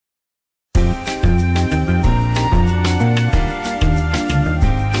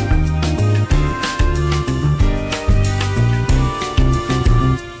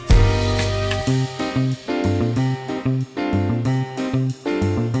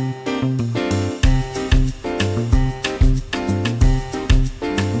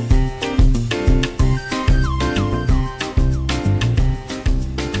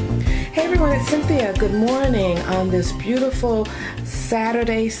on this beautiful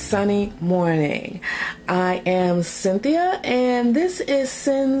Saturday sunny morning. I am Cynthia and this is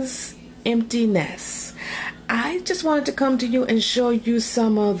Cyn's Empty Nest. I just wanted to come to you and show you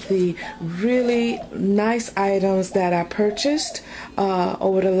some of the really nice items that I purchased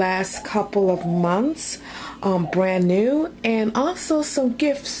over the last couple of months, brand new, and also some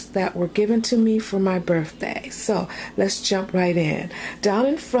gifts that were given to me for my birthday. So let's jump right in. Down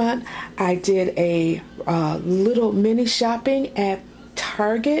in front, I did a little mini shopping at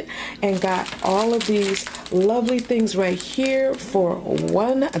Target and got all of these lovely things right here for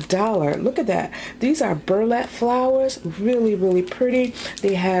 $1. Look at that. These are burlap flowers, really pretty.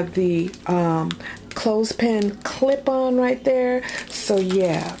 They have the clothespin clip on right there, so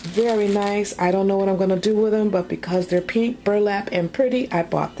yeah, very nice. I don't know what I'm gonna do with them, but because they're pink, burlap, and pretty, I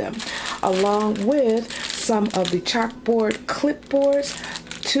bought them, along with some of the chalkboard clipboards.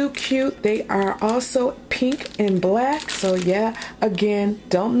 Too cute. They are also pink and black, so yeah, again,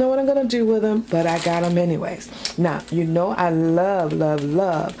 don't know what I'm gonna do with them, but I got them anyways. Now, you know I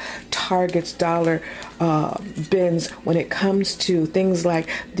love Target's dollar bins when it comes to things like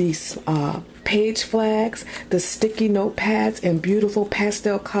these page flags, the sticky notepads in beautiful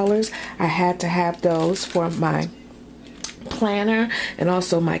pastel colors. I had to have those for my planner and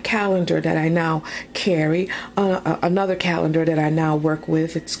also my calendar that I now carry, another calendar that I now work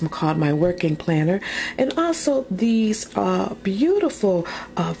with. It's called my working planner, and also these beautiful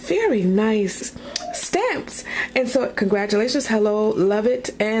very nice stamps. And so congratulations, hello, love it,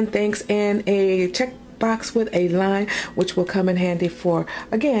 and thanks, and a check box with a line which will come in handy for,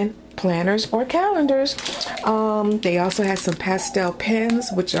 again, planners or calendars. They also have some pastel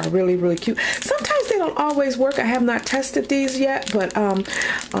pens which are really cute. Sometimes they don't always work. I have not tested these yet, but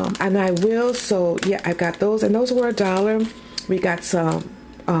and I will. So yeah, I got those, and those were $1. We got some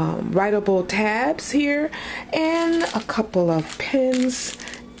writable tabs here and a couple of pens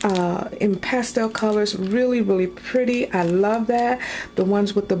in pastel colors, really pretty. I love that. The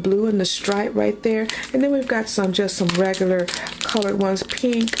ones with the blue and the stripe right there. And then we've got some regular colored ones,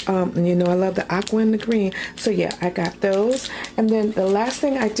 pink, and you know I love the aqua and the green. So yeah, I got those. And then the last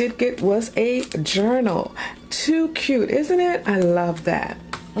thing I did get was a journal. Too cute, isn't it? I love that.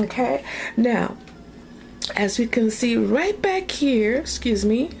 Okay, now as we can see right back here, excuse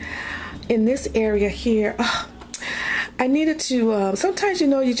me, in this area here, I needed to, sometimes, you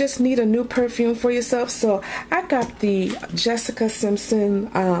know, you just need a new perfume for yourself. So I got the Jessica Simpson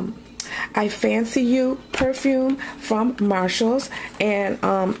I Fancy You perfume from Marshall's, and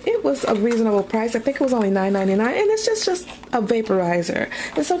it was a reasonable price. I think it was only $9.99, and it's just a vaporizer.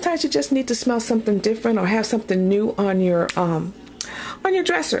 And sometimes you just need to smell something different or have something new on your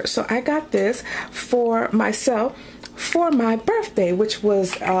dresser. So I got this for myself for my birthday, which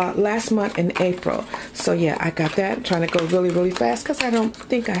was last month in April. So yeah, I got that. I'm trying to go really fast because I don't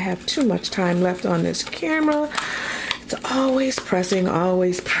think I have too much time left on this camera. It's always pressing.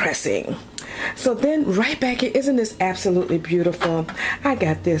 So then right back here, isn't this absolutely beautiful? I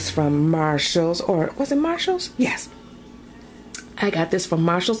got this from Marshall's, or was it Marshall's? Yes, I got this from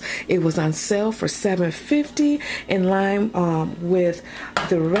Marshall's. It was on sale for $7.50, in line with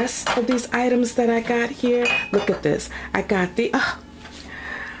the rest of these items that I got here. Look at this. I got the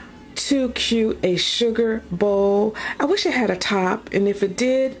too cute, a sugar bowl. I wish it had a top, and if it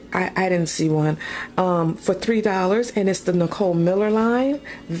did, I didn't see one, for $3, and it's the Nicole Miller line.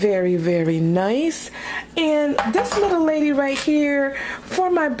 Very nice. And this little lady right here, for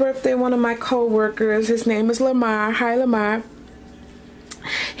my birthday, one of my co-workers, his name is Lamar. Hi, Lamar.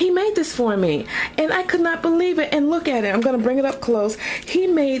 He made this for me, and I could not believe it. And look at it. I'm going to bring it up close. He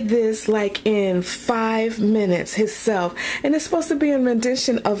made this like in 5 minutes himself, and it's supposed to be a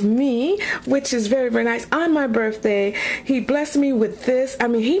rendition of me, which is very nice. On my birthday, he blessed me with this. I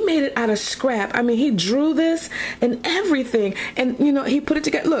mean, he made it out of scrap. I mean, he drew this and everything, and you know, he put it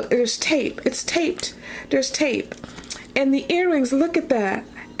together. Look, there's tape. It's taped. There's tape. And the earrings, look at that.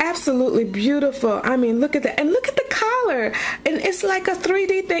 Absolutely beautiful. I mean, look at that. And look at the collar. And it's like a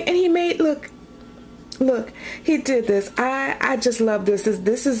 3D thing. And he made, look, he did this. I just love this.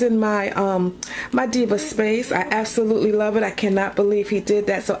 This is in my my diva space. I absolutely love it. I cannot believe he did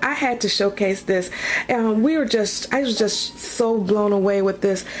that. So I had to showcase this. I was just so blown away with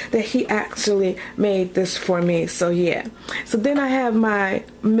this, that he actually made this for me. So yeah. So then I have my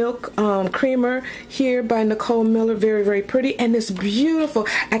milk creamer here by Nicole Miller. Very pretty. And this beautiful,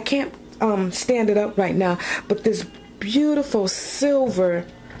 I can't stand it up right now, but this beautiful silver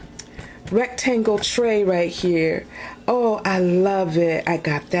rectangle tray right here. Oh, I love it. I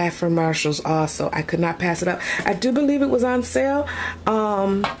got that from Marshall's also. I could not pass it up. I do believe it was on sale.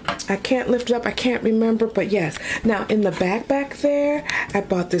 I can't lift it up. I can't remember, but yes. Now, in the back there, I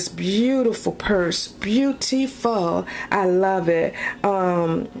bought this beautiful purse. Beautiful. I love it.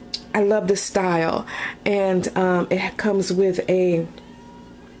 I love the style. And it comes with a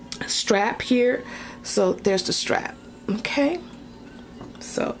strap here. So there's the strap. Okay.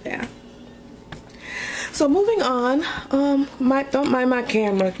 So, yeah. So moving on, don't mind my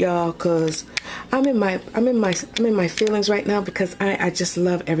camera, y'all, cause I'm in my feelings right now because I just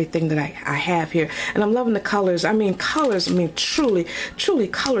love everything that I have here, and I'm loving the colors. I mean, truly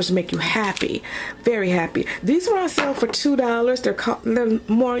colors make you happy, very happy. These were on sale for $2. They're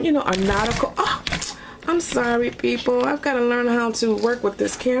more, you know, are nautical. Oh, I'm sorry, people. I've got to learn how to work with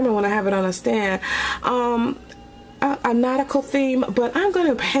this camera when I have it on a stand. A nautical theme, but I'm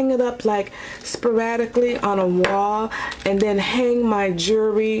going to hang it up like sporadically on a wall, and then hang my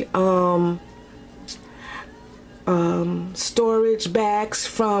jewelry storage bags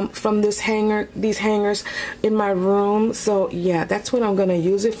from these hangers in my room. So yeah, that's what I'm going to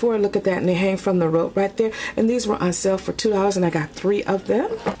use it for. Look at that, and they hang from the rope right there, and these were on sale for $2, and I got 3 of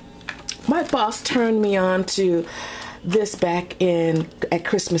them. My boss turned me on to this back at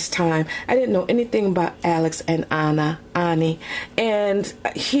Christmas time. I didn't know anything about Alex and Ani, and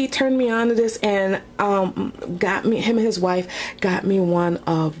he turned me on to this, and him and his wife got me one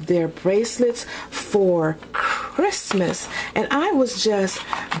of their bracelets for Christmas, and I was just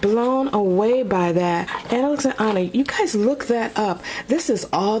blown away by that. Alex and Ani, you guys look that up. This is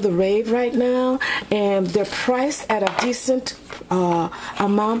all the rave right now, and they're priced at a decent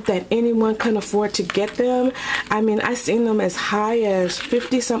amount that anyone can afford to get them. I mean, I've seen them as high as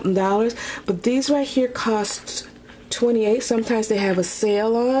 $50-something, but these right here cost $28. Sometimes they have a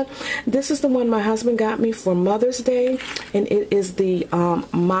sale on. This is the one my husband got me for Mother's Day, and it is the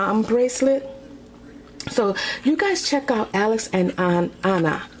mom bracelet. So you guys check out Alex and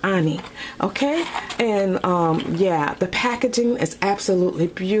Ani, okay? And yeah, the packaging is absolutely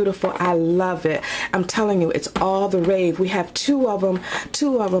beautiful. I love it. I'm telling you, it's all the rave. We have two of them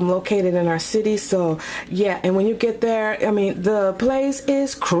located in our city. So yeah, and when you get there, I mean, the place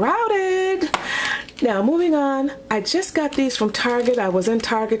is crowded. Now, moving on, I just got these from Target. I was in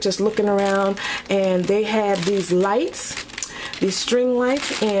Target just looking around, and they had these lights, these string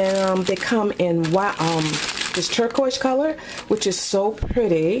lights, and they come in this turquoise color, which is so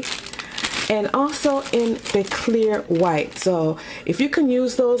pretty, and also in the clear white. So if you can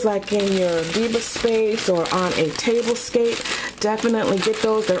use those like in your diva space or on a table scape, definitely get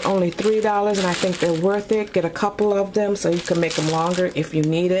those. They're only $3, and I think they're worth it. Get a couple of them so you can make them longer if you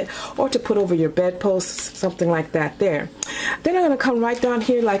need it, or to put over your bedpost, something like that there. Then I'm going to come right down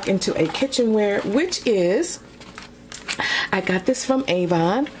here like into a kitchenware, which is, I got this from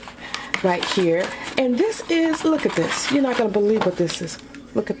Avon right here, and this is, look at this. You're not going to believe what this is.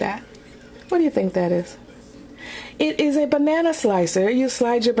 Look at that. What do you think that is? It is a banana slicer. You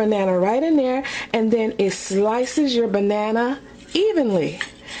slide your banana right in there, and then it slices your banana evenly.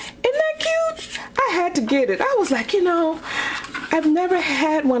 Isn't that cute? I had to get it. I was like, you know, I've never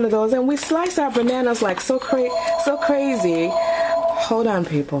had one of those, and we slice our bananas like so crazy. Hold on,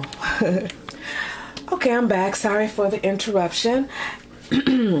 people. Okay, I'm back. Sorry for the interruption.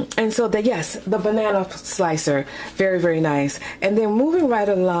 And so the banana slicer, very, very nice. And then moving right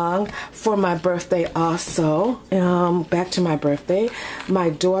along for my birthday also, back to my birthday, my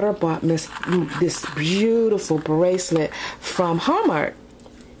daughter bought me this beautiful bracelet from Hallmark.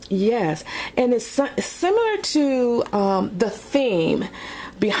 Yes, and it's similar to the theme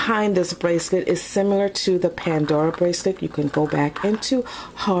behind this bracelet is similar to the Pandora bracelet. You can go back into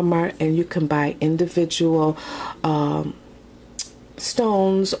Hallmark and you can buy individual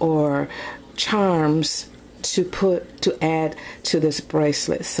stones or charms to add to this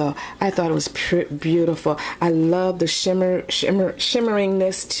bracelet. So I thought it was beautiful. I love the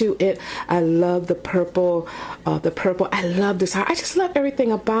shimmeringness to it. I love the purple. I love this heart. I just love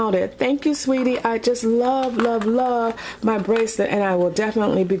everything about it. Thank you, sweetie. I just love my bracelet, and I will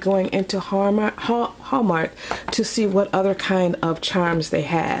definitely be going into Hallmark to see what other kind of charms they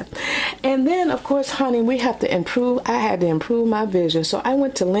have. And then, of course, honey, we have to improve. I had to improve my vision, so I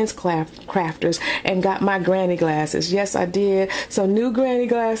went to Lens Crafters and got my granny glasses. Yes, I did. So new granny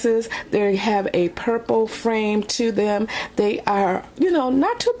glasses. They have a purple frame to them. They are, you know,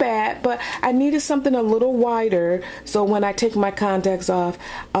 not too bad, but I needed something a little wider. So when I take my contacts off,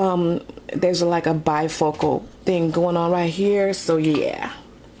 there's like a bifocal thing going on right here. So yeah.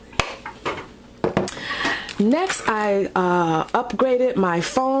 Next, I upgraded my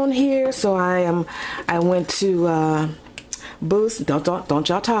phone here, so I went to Boost. Don't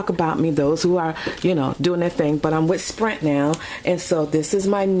y'all talk about me, those who are, you know, doing their thing, but I'm with Sprint now, and so this is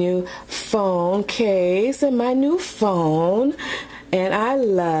my new phone case and my new phone, and I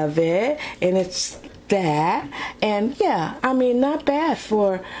love it, and it's that, and yeah, I mean, not bad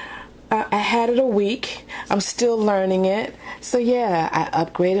for I had it a week. I'm still learning it. So yeah, I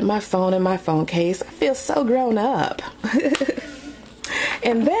upgraded my phone and my phone case. I feel so grown up.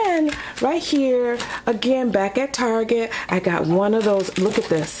 And then right here, again, back at Target, I got one of those. Look at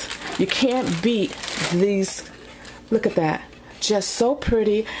this. You can't beat these. Look at that. Just so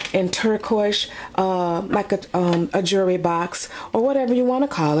pretty in turquoise, like a jewelry box or whatever you want to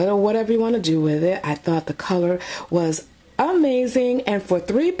call it or whatever you want to do with it. I thought the color was amazing, and for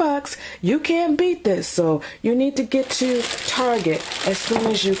 $3 you can't beat this, so you need to get to Target as soon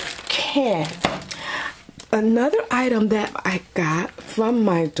as you can. Another item that I got from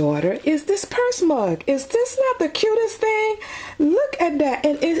my daughter is this purse mug. Is this not the cutest thing? Look at that,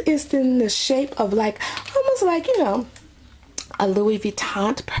 and it is in the shape of like almost like, you know, a Louis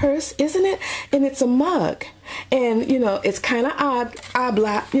Vuitton purse, isn't it? And it's a mug, and you know, it's kind of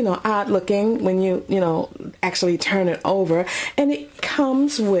odd looking when you know, actually turn it over, and it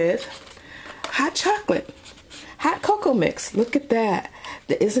comes with hot chocolate, hot cocoa mix. Look at that.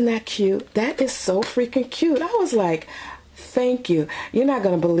 Isn't that cute? That is so freaking cute. I was like, thank you. You're not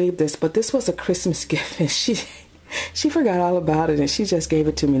gonna believe this, but this was a Christmas gift, and she forgot all about it, and she just gave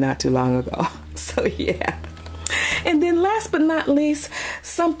it to me not too long ago. So yeah. And then last but not least,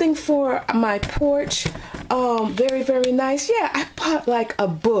 something for my porch. Very, very nice. Yeah, I bought like a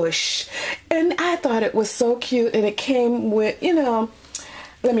bush, and I thought it was so cute, and it came with, you know,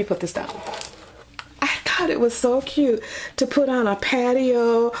 let me put this down. I thought it was so cute to put on a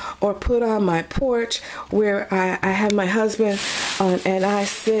patio or put on my porch where I have my husband on and I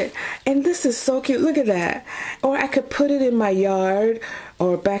sit, and this is so cute. Look at that. Or I could put it in my yard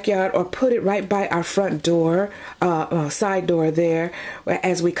or backyard, or put it right by our front door, side door there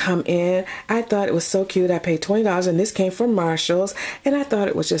as we come in. I thought it was so cute. I paid $20, and this came from Marshall's, and I thought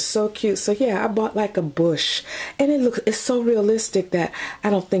it was just so cute. So yeah, I bought like a bush, and it's so realistic that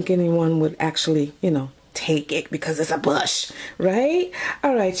I don't think anyone would actually, you know, take it because it's a bush, right?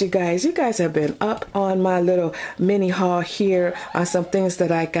 All right, you guys have been up on my little mini haul here on some things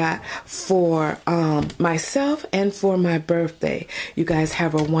that I got for myself and for my birthday. You guys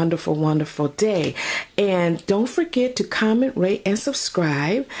have a wonderful, wonderful day, and don't forget to comment, rate, and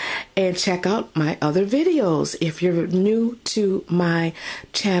subscribe, and check out my other videos. If you're new to my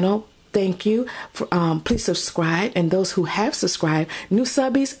channel, thank you for please subscribe, and those who have subscribed, new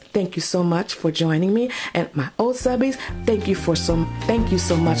subbies, thank you so much for joining me, and my old subbies, thank you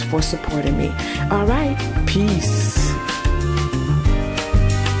so much for supporting me. All right, peace.